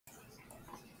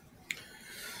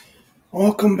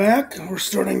Welcome back. We're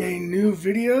starting a new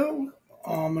video,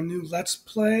 a new Let's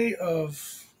Play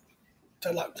of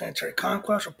Deadlock Planetary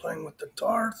Conquest. We're playing with the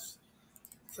Tarth.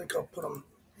 I think I'll put them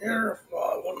here.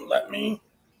 Well, it wouldn't let me.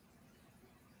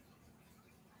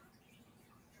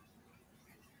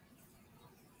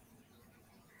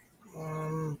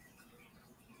 Um,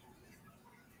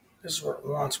 this is what it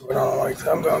wants, but I don't like that.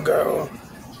 I'm going to go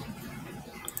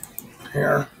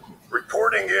here.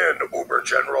 Reporting in, Uber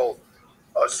General.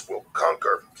 Us will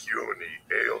conquer puny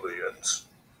aliens.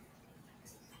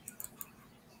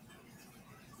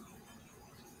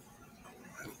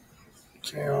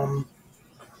 Okay,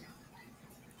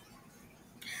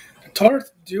 the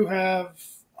Tarth do have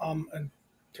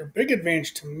their big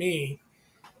advantage to me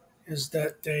is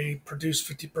that they produce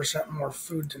 50% more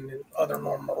food than the other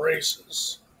normal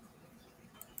races.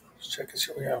 Let's check and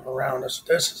see what we have around us.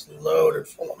 This is loaded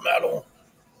full of metal.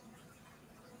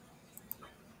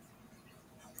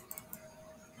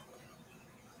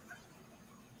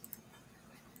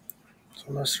 So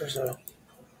unless there's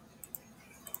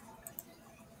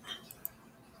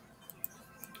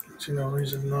no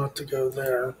reason not to go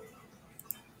there.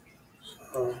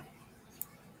 So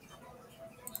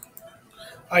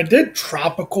I did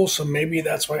tropical, so maybe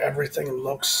that's why everything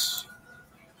looks.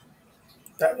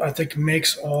 That I think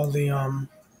makes all the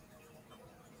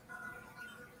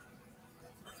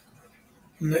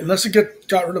unless it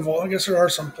got rid of all. I guess there are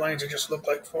some plains that just look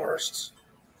like forests.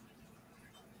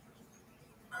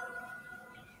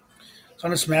 So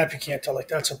on this map, you can't tell. Like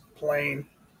that's a plain,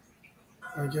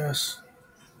 I guess,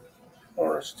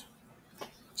 forest.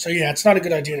 So yeah, it's not a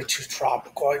good idea to choose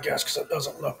tropical, I guess, because it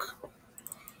doesn't look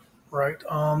right.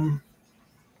 Now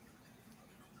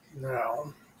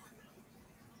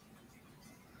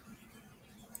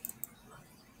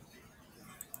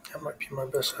that might be my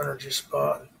best energy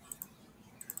spot.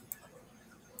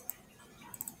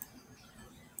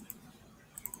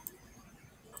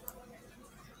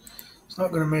 It's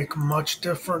not going to make much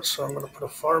difference, so I'm going to put a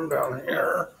farm down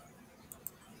here.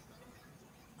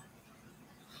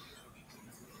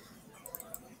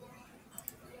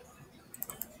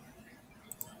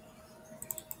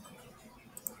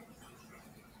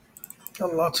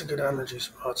 Got lots of good energy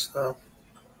spots, though.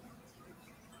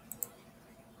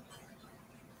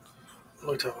 I'd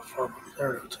like to have a farm up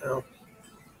there, too.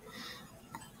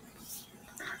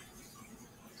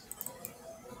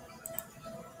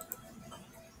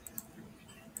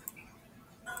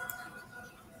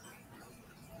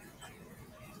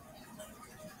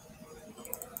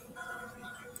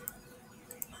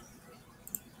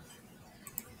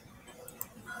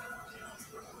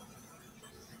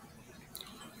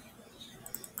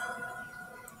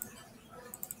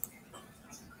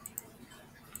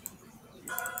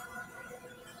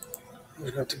 I'm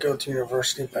going to have to go to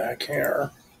university back here.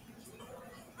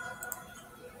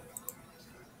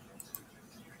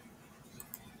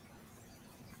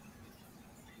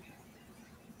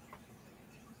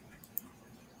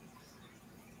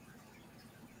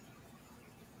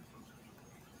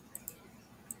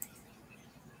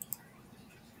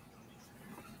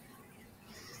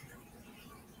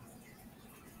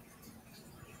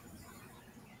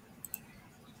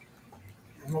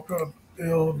 I'm going to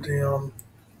build the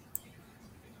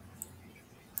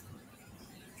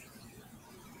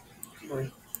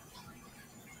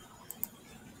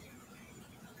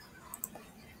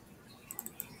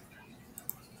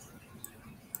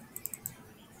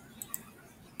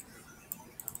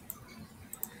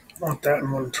want that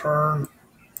in one turn.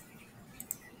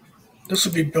 This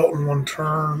will be built in one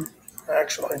turn,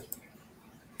 actually.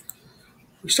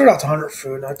 We start out to 100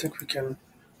 food, and I think we can.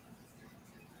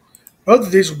 Both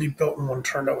of these will be built in one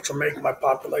turn, though, which will make my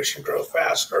population grow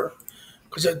faster.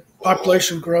 Because the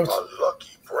population growth. A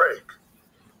lucky break.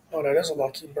 Oh, that is a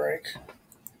lucky break.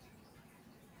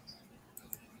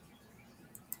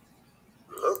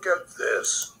 Look at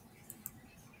this.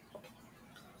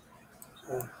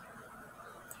 So,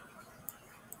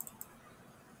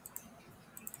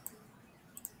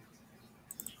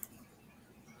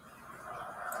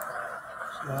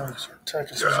 now we start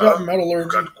attacking. So he's got metallurgy.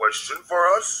 Got a question for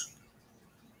us?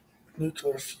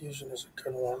 Nuclear fusion is a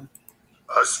good one.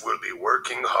 Us will be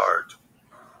working hard.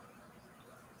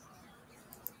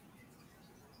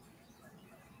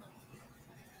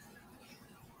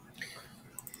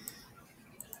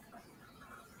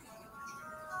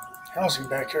 Housing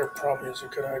back here probably is a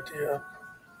good idea,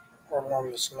 or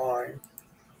along this line.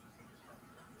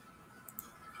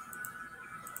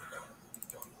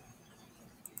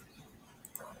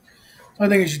 The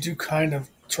only thing is you do kind of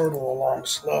turtle along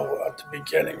slow at the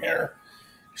beginning here,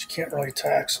 because you can't really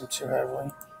tax them too heavily.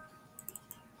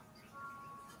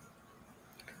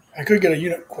 I could get a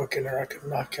unit quick in there. I could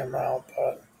knock him out,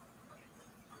 but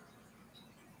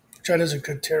Chad is a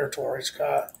good territory,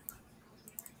 Scott.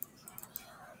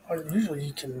 Usually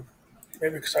you can,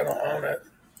 maybe because I don't own it.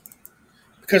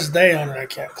 Because they own it, I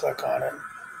can't click on it.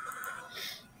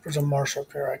 There's a marshal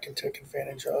pair I can take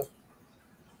advantage of.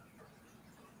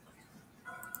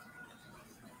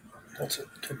 That's a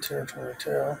good territory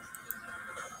too.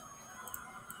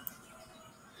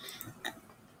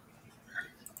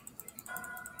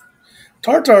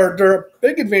 Tartar, their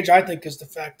big advantage, I think, is the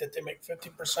fact that they make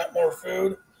 50% more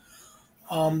food.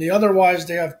 The otherwise,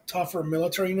 they have tougher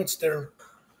military units. Their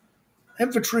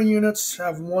infantry units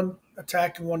have one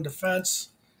attack and one defense,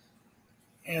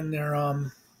 and their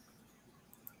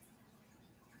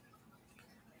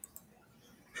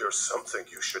Here's something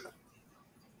you should.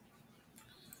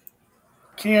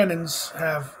 cannons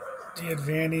have the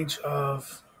advantage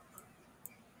of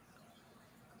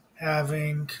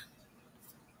having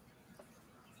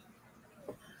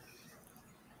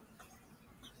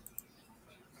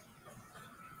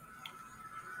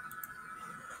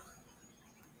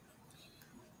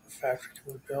a factory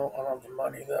can be built. I don't have the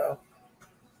money though.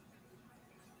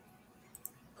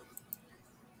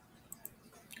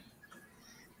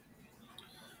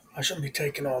 I shouldn't be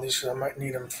taking all these because I might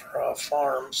need them for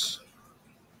farms.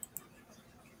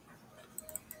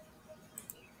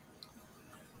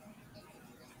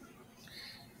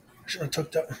 I should have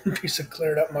took that one piece of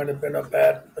clear. That might have been a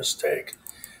bad mistake.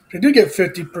 They do get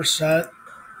 50%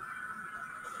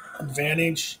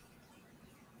 advantage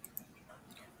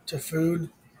to food.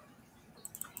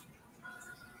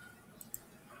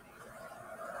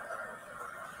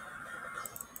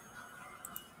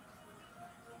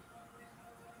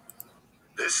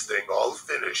 This thing all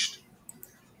finished.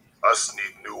 Us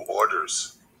need new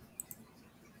orders.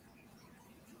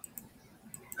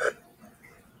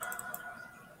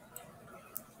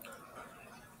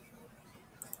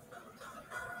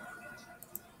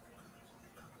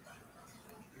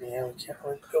 Yeah, we can't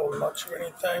really build much of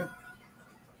anything.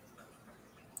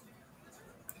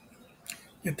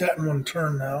 Get that in one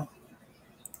turn now.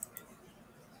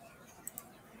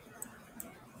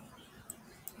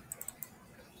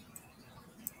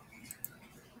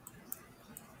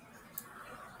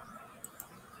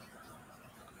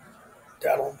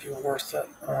 That'll be worth it.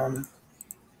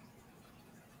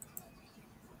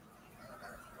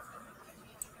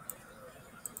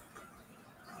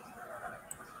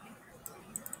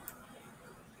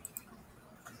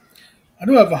 I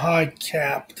do have a high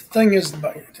cap. The thing is,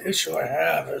 the issue I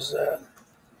have is that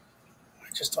I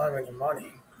just don't have any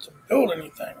money to build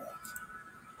anything with.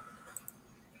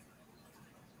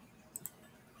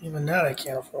 Even that I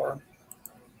can't afford.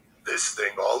 This thing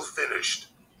all finished.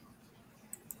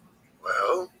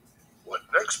 Well, what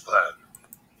next plan?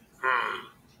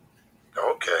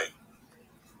 Okay.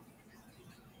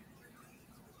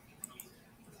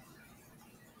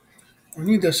 We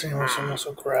need this anyway, so I'm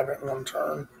also grab it in one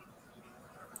turn.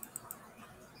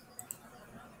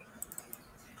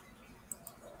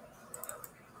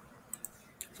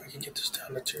 If I can get this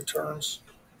down to 2 turns,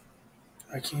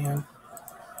 I can.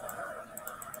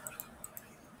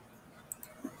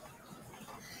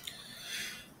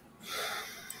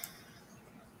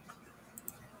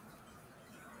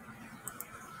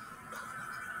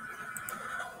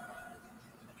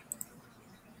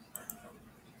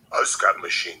 Us got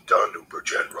machine done, Uber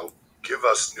General. Give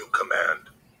us new command.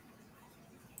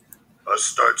 Us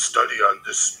start study on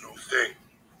this new thing.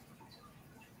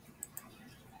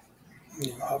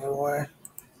 You hover away. I'll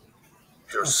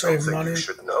Here's save something you money.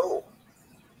 should know.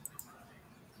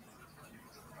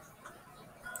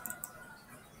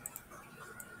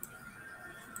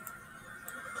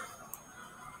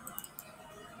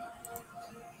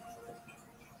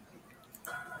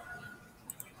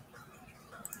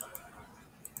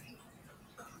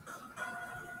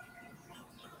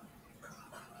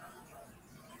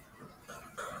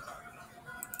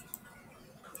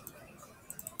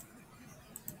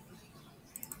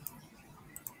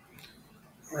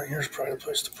 Right here's probably the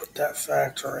place to put that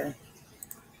factory.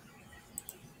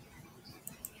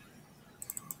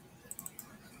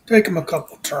 Take them a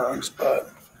couple turns,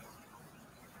 but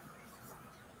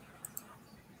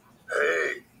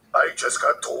Hey, I just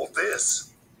got told this.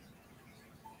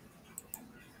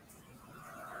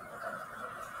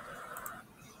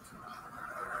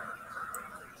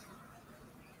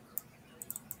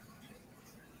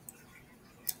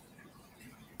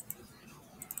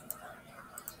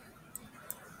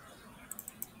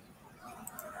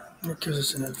 it gives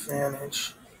us an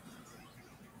advantage.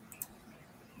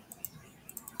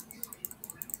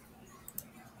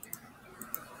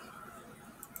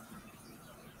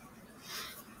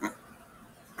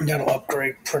 That'll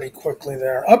upgrade pretty quickly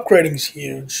there. Upgrading's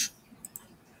huge.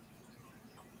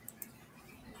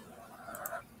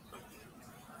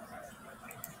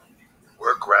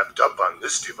 Work wrapped up on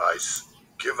this device.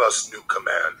 Give us new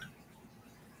command.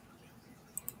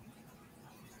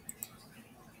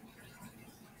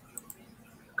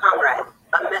 Comrade,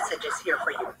 a message is here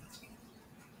for you.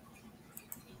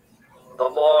 The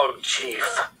log,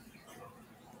 Chief.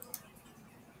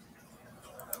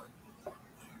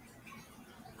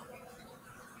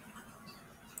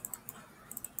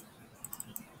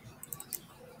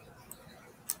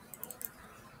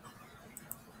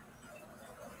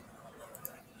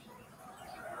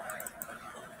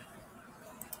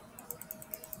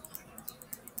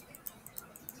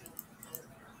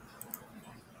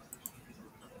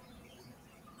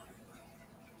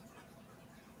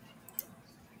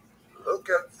 Look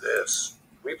at this.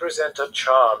 We present a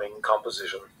charming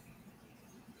composition.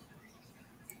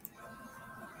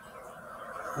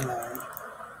 Alright.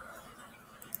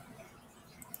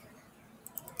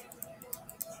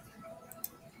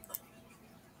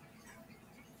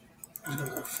 He's gonna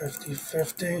go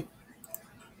 50-50.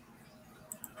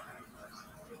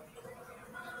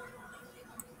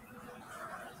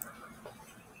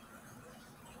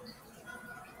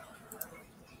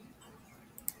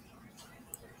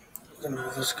 Gonna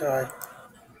move this guy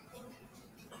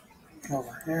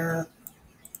over here.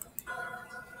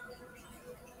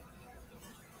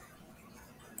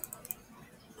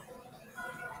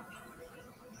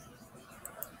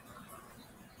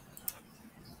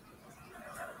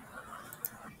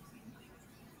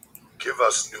 Give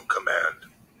us new command.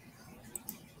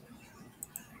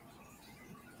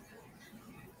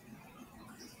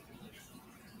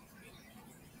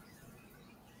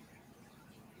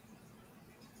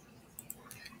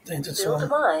 Think it's Build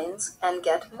mines and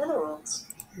get minerals.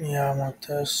 Yeah, I want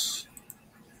this.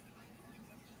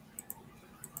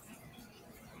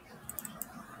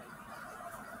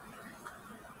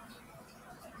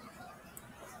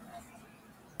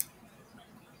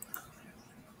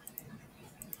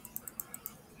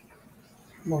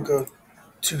 We'll go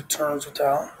 2 turns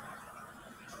without.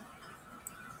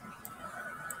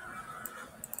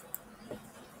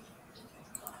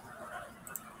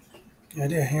 The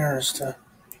idea here is to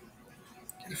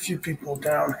get a few people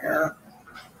down here.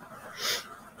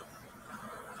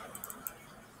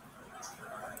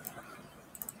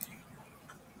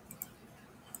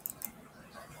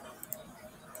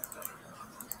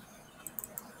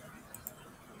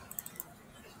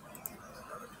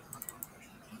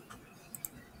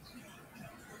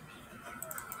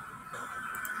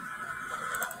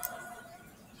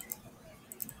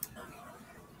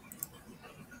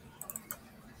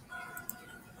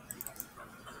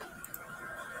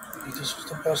 Maybe this was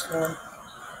the best one.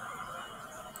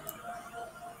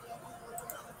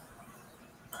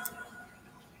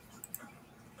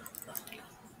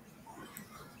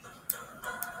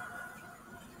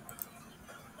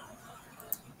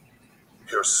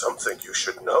 Here's something you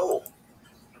should know.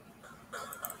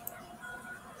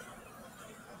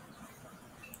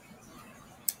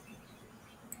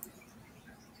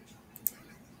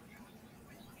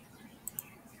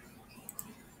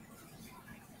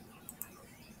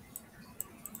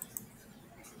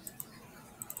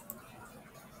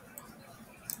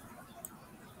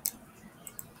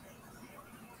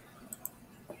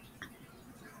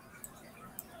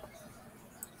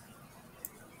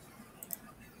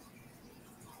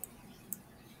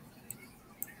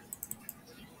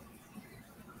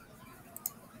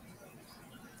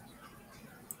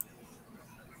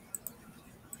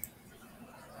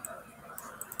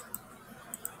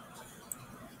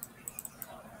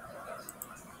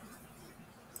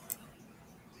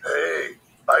 Hey,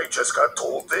 I just got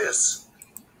told this.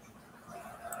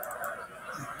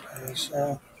 Okay,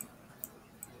 so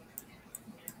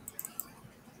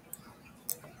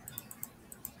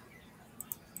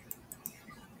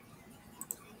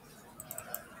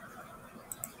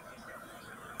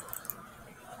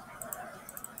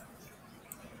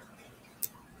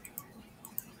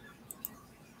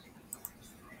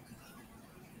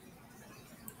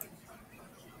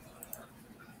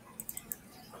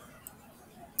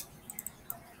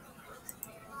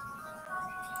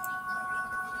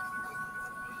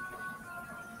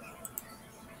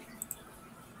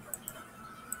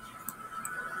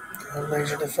got a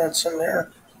laser defense in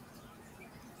there.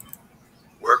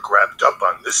 Work wrapped up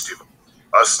on this device.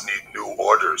 Us need new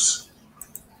orders.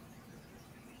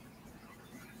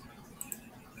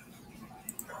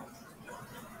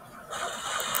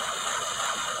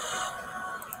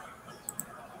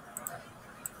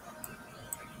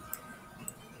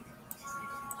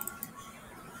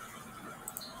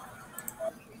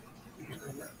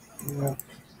 Yeah.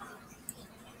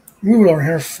 Move it over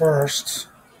here first.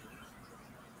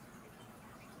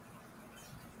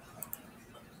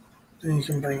 Then you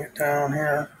can bring it down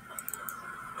here.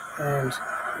 And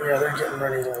yeah, they're getting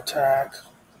ready to attack.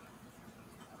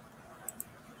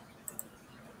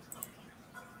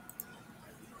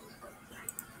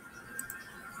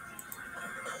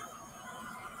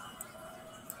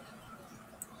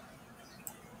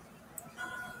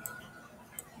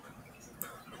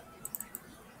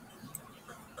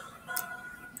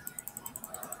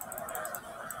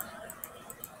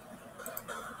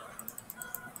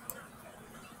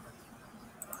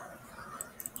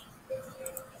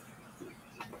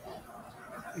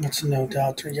 That's no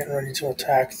doubt they're getting ready to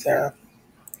attack there.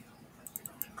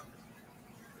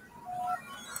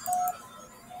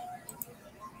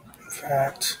 In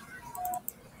fact,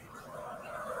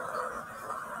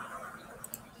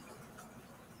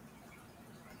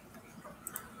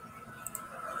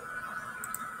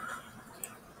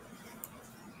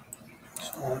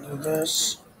 so I'll do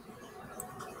this.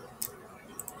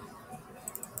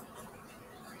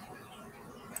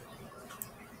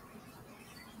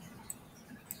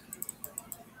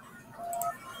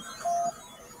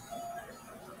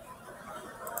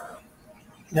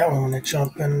 That way when they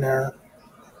jump in there,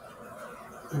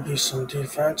 there'll be some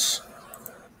defense.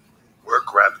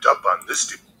 Work wrapped up on this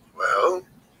deal. Well,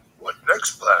 what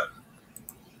next plan?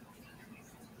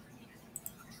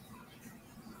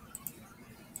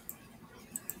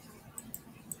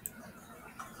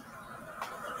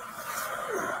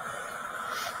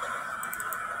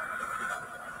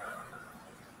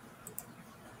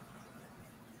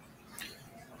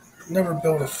 Never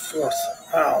build a fourth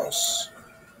house.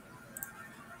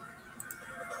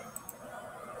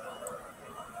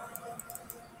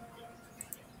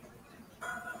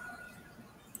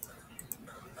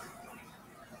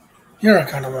 Here I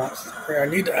kind of want three. I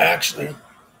need to actually.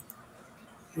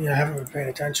 Yeah, I haven't been paying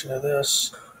attention to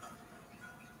this.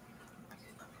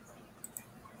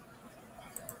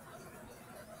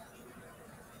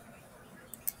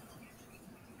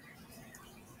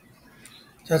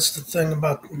 That's the thing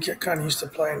about you get kind of used to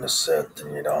playing the Sith,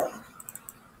 and you don't.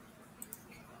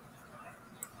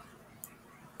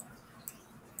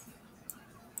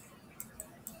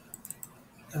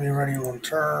 Be ready one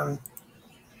turn.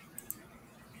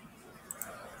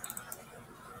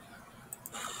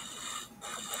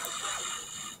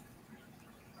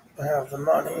 I have the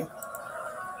money.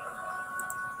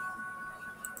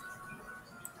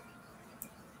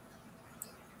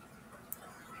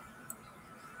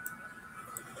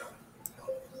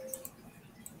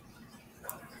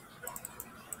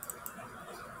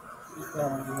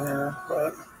 Nothing there,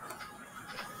 but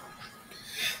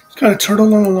it's kind of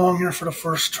turtling along here for the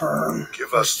first turn.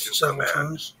 Give us First new several command.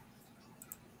 turns.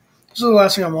 This is the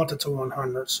last thing I wanted to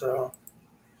 100, so.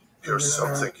 Here's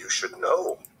something you should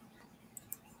know.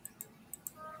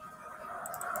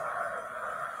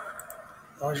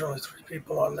 Oh, there's only 3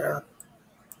 people on there.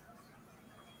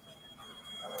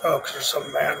 Oh, because there's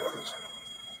some mad ones.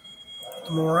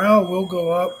 The morale will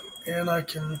go up, and I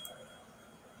can.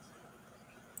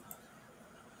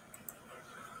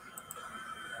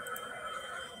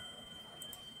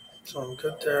 So I'm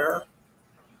good there.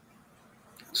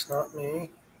 It's not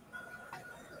me.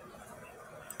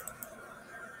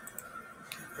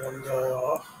 Keep one guy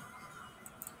off.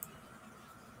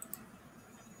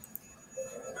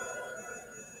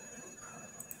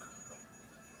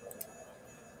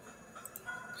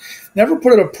 Never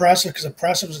put it oppressive because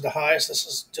oppressive is the highest. This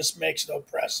is just makes it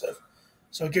oppressive.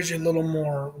 So it gives you a little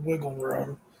more wiggle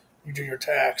room. You do your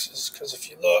taxes because if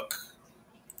you look,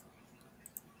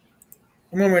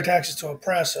 when my taxes to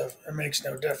oppressive, it makes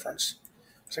no difference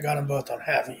because I got them both on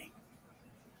heavy.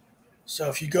 So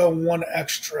if you go one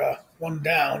extra, one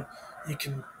down, you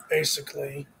can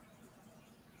basically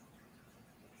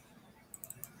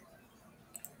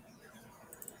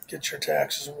get your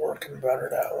taxes working better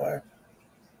that way.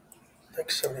 I think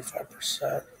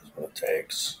 75% is what it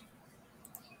takes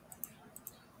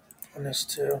on this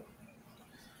too.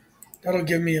 That'll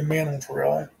give me a mantle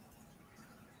drill.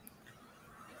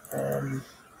 Um,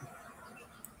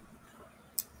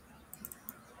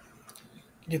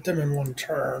 get them in one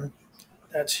turn.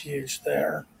 That's huge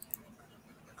there.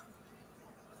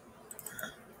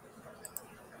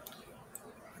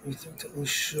 You think that we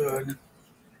should?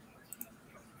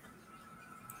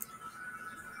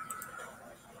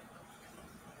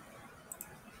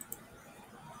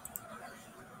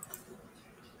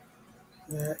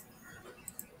 Yeah,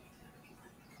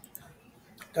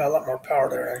 got a lot more power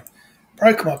there.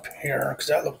 Probably come up here because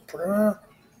that looked pretty. Let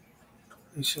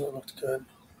me see what looked good.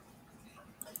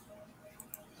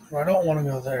 Well, I don't want to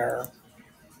go there.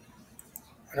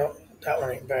 I don't. That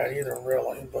one ain't bad either,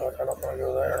 really. But I don't want to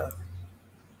go there.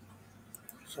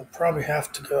 So probably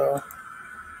have to go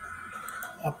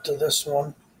up to this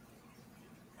one.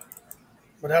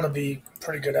 But that'll be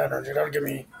pretty good energy. That'll give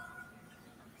me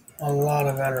a lot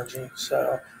of energy.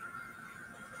 So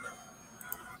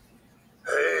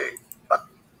Hey,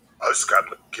 Uscat,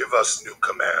 give us new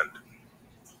command.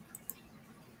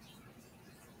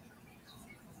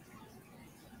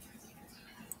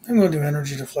 I'm going to do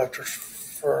energy deflectors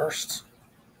first.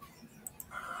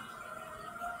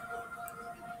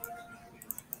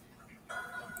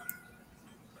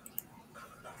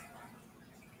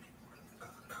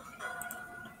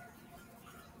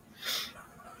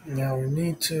 Now we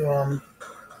need to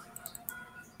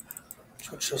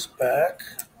switch this back.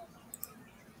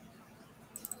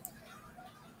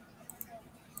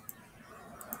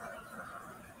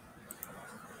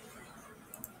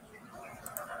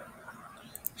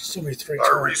 Still be 3 Our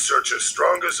turns. research is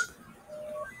strong as...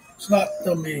 It's not.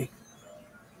 There'll be.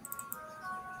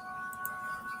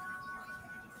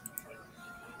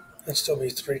 It'll still be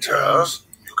 3 Yeah? turns.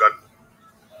 You got...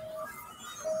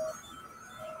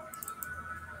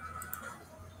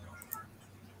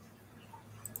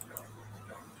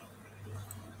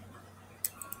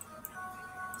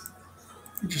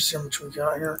 Just see how much we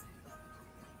got here.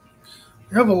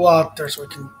 We have a lot there, so we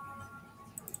can.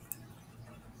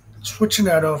 Switching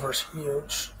that over is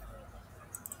huge.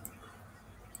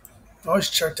 Always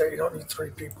check that you don't need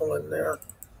 3 people in there.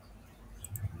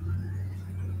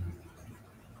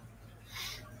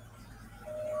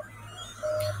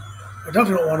 I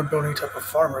definitely don't want to build any type of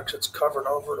farmer because it's covering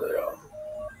over the.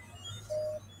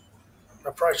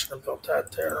 I probably should have built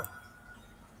that there.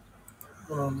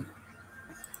 Um,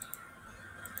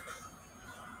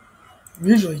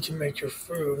 Usually you can make your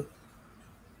food.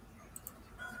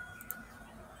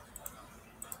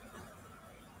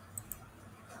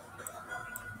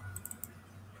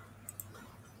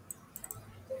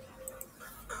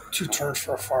 Two turns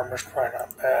for a farmer is probably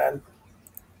not bad.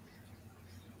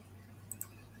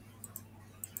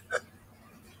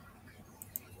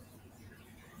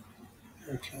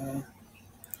 Okay.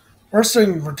 First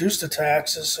thing, reduce the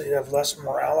taxes so you have less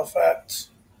morale effects.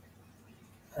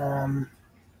 Um,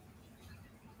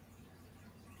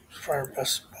 it's probably the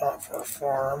best spot for a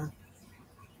farm.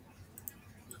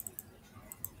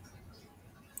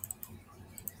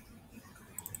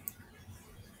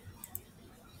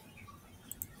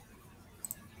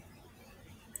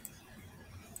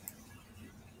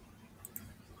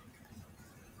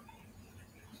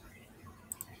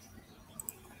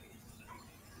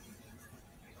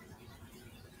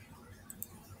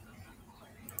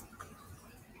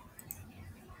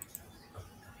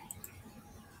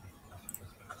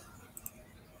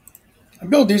 I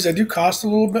build these. They do cost a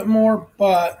little bit more,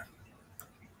 but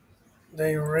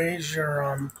they raise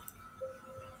your.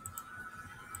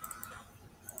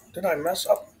 Did I mess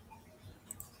up?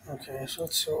 Okay, so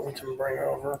let's see what we can bring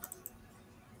over.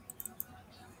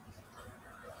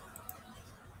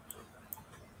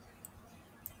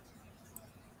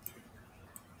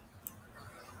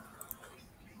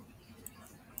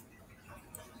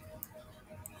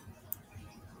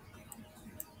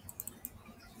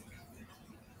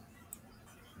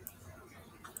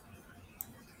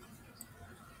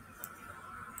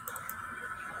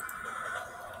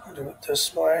 Do it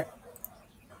this way.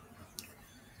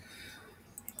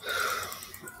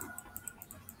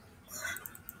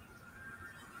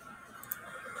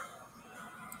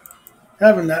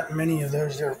 Having that many of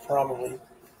those there probably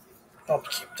help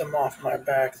keep them off my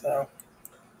back, though.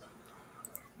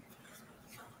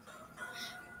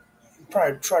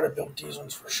 Probably try to build these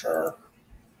ones for sure.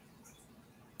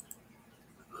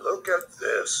 Look at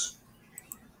this.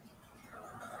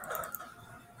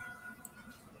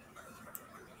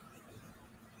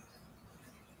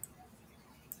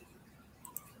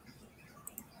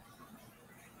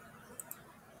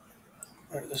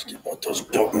 All right, let's get both those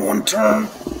built in one turn.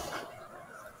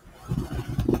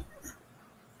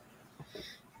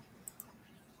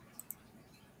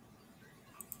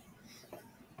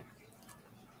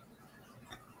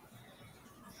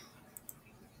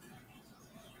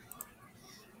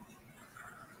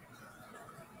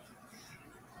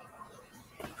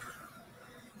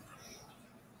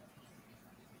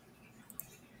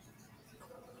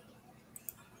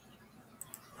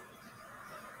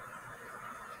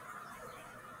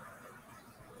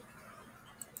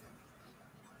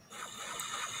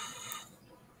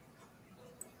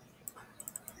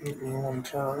 Give me one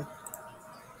turn.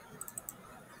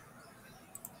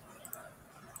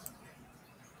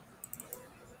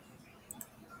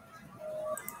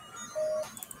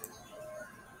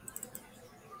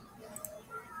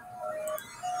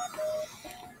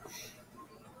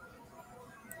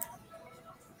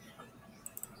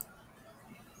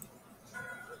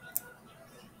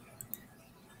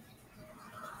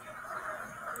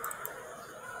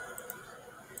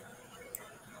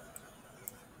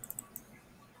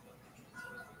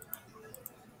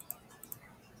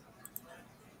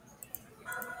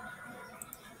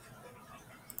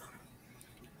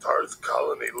 Tarth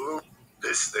colony loot.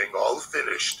 This thing all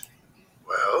finished.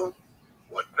 Well,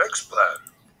 what next plan?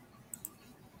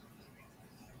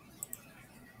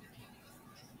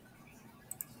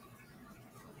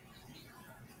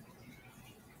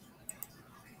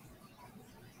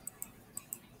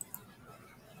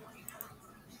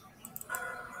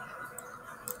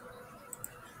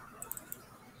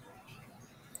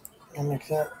 I'll make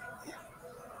that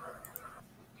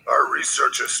Our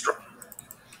research is strong.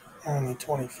 only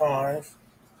 25.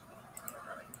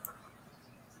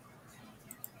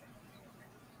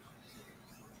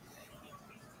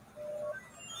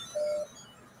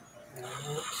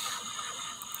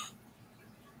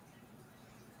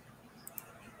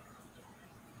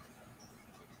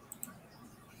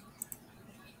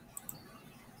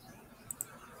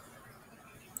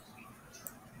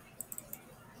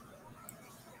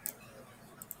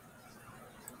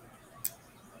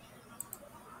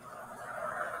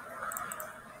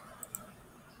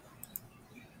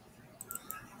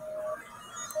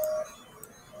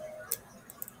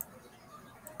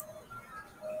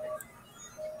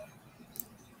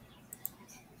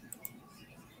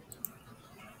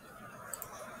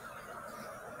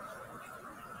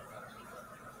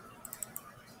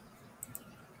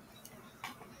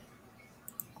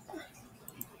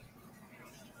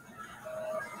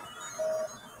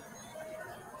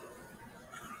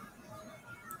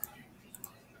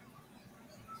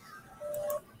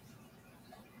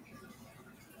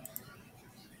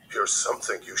 Here's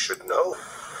something you should know.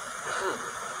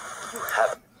 You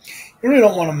have You really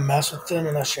don't want to mess with them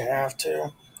unless you have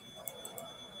to.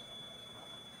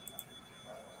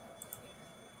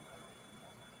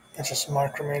 It's just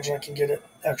micromanage. I can get an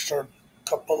extra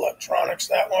couple electronics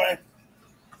that way.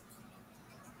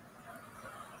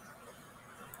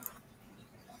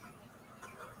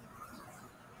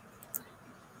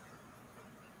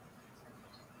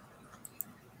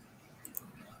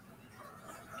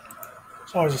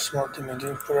 It's always a smart thing to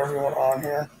do. Put everyone on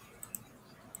here.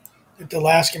 The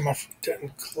last game I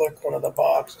didn't click one of the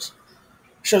boxes.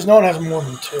 Shows no one has more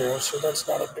than two, so that's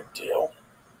not a big deal.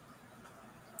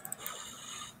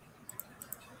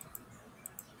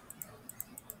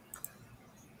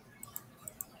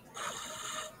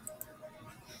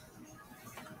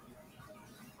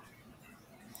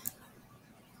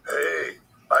 Hey,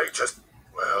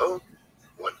 well,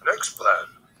 what next plan?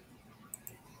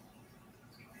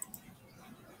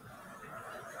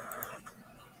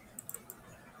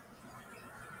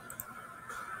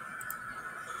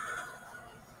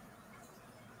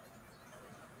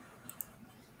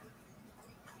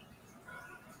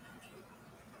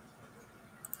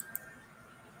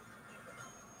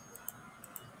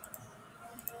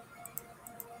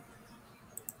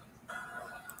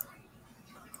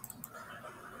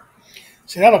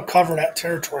 See, that'll cover that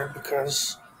territory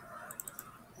because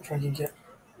if I can get.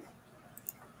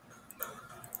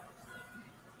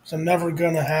 So I'm never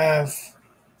going to have.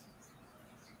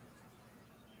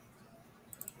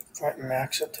 If I can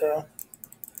max it though.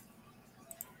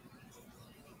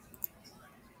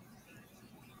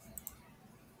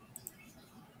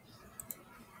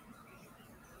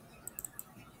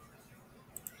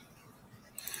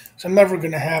 So I'm never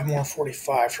going to have more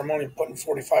 45. So I'm only putting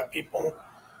 45 people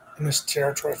in this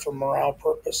territory for morale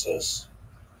purposes.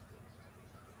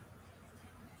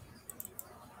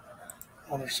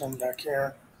 Oh, there's some back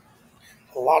here.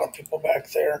 A lot of people back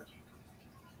there.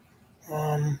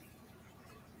 Um,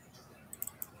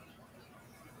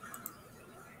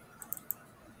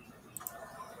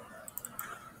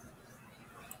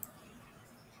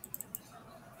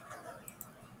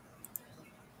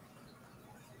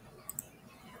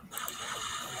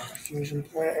 Fusion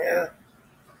plant here.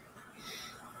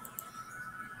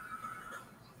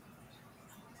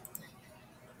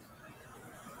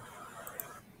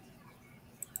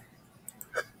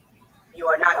 You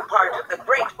are not part of the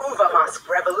great Uvamosk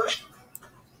revolution.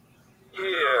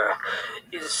 here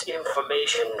is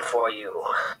information for you.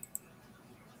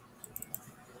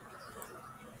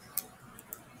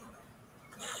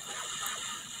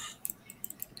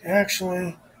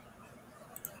 Actually,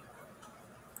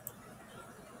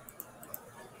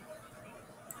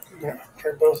 I'm going to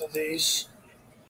upgrade both of these.